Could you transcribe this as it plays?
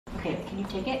Okay, can you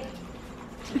take it?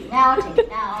 Take it now, take it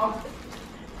now.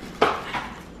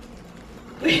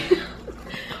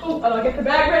 Oh, I'll get the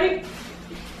bag ready.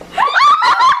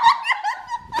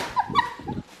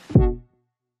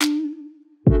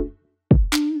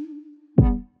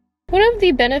 One of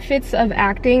the benefits of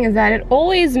acting is that it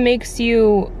always makes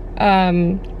you a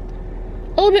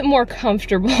little bit more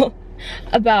comfortable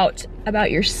about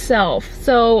yourself.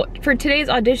 So for today's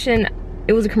audition,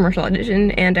 it was a commercial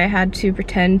audition and I had to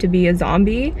pretend to be a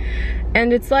zombie.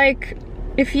 And it's like,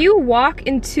 if you walk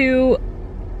into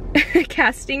a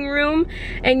casting room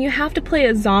and you have to play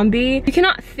a zombie, you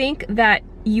cannot think that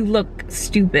you look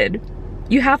stupid.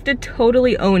 You have to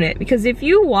totally own it, because if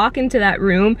you walk into that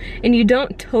room and you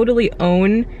don't totally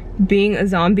own being a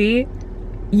zombie,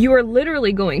 you are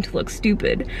literally going to look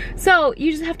stupid. So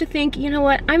you just have to think, you know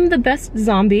what, I'm the best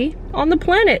zombie on the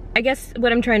planet. I guess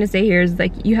what I'm trying to say here is,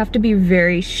 like, you have to be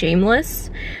very shameless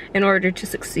in order to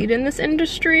succeed in this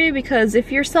industry, because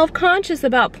if you're self-conscious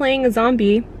about playing a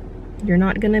zombie, you're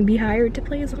not gonna be hired to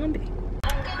play a zombie.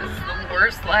 This is the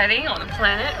worst lighting on the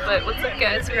planet, but what's up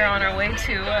guys, we're on our way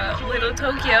to Little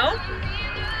Tokyo.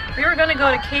 We were gonna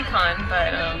go to KCon,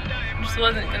 but it just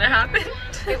wasn't gonna happen.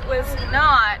 It was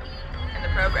not in the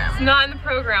program. It's not in the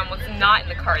program, what's not in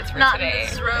the cards for not today.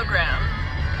 Not in the Zrogram.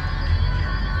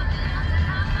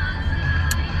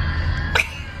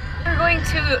 We're going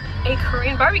to a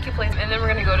Korean barbecue place, and then we're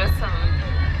gonna go to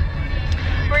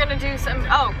we're gonna do some,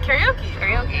 oh, karaoke.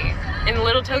 Karaoke in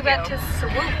Little Tokyo. We went to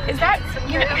Swoop. Is that,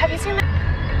 you know, have you seen that?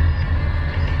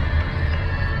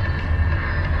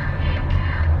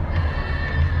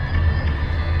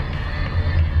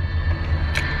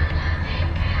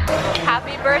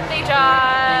 Happy birthday,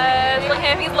 Josh! Look at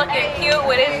him, he's looking cute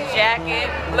with his jacket.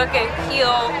 Looking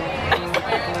cute.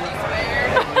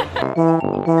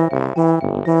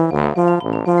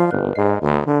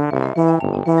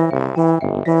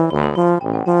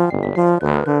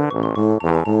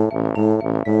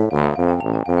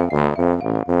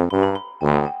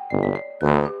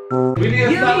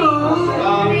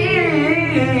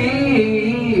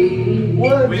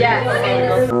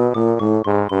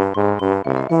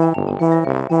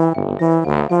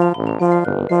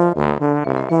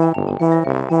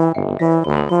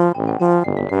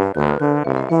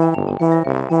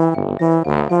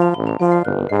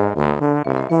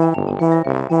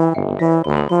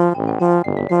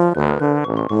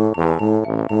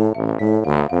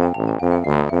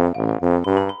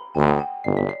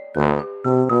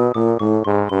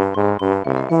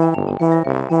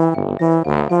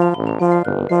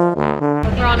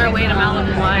 We're on our way to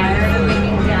Malibu Wines.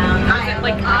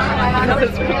 Like, that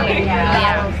was really,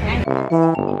 yeah.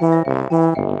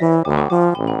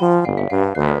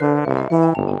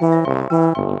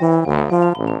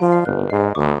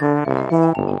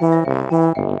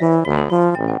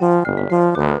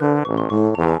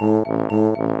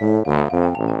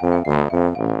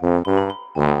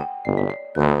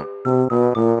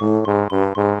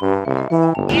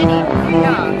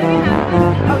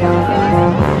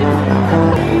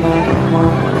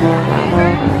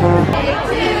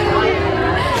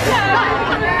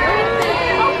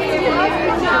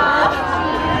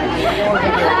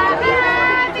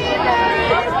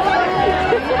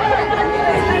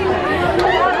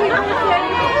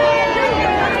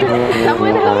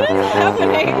 Someone, what is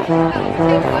happening?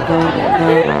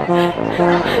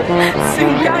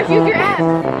 Gosh, use your app.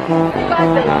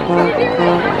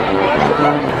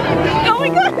 Oh my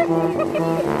god.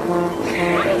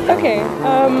 Okay,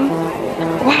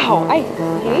 wow, I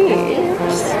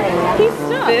hate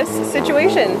this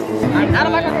situation. Out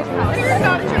of my house.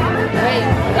 Wait,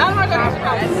 out of my house.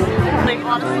 Like,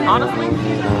 honestly,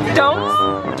 don't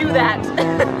do that.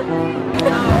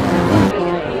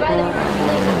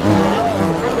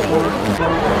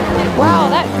 Wow,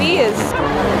 that bee is.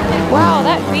 Wow,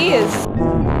 that bee is.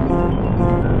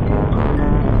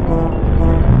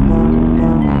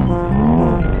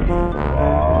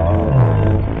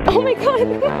 Oh my god.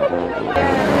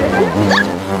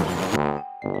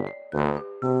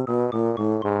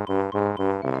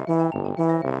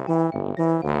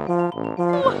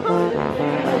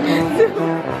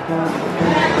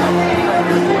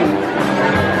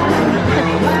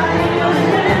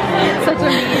 Such a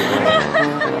meme.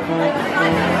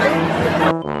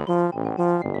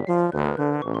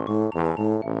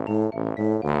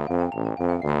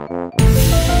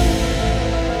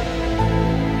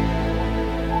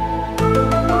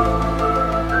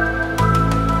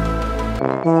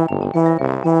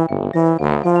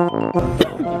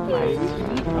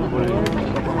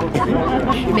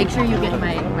 Make sure you get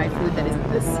my food that isn't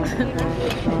this.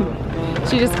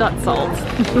 She just got salt.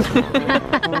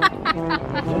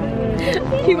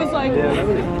 He was like...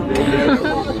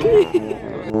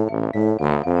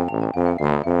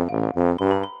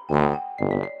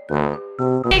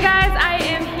 Hey guys, I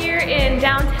am here in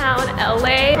downtown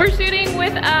LA. We're shooting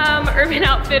with Urban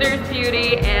Outfitters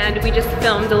Beauty, and we just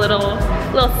filmed a little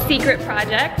secret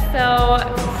project, so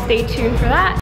stay tuned for that.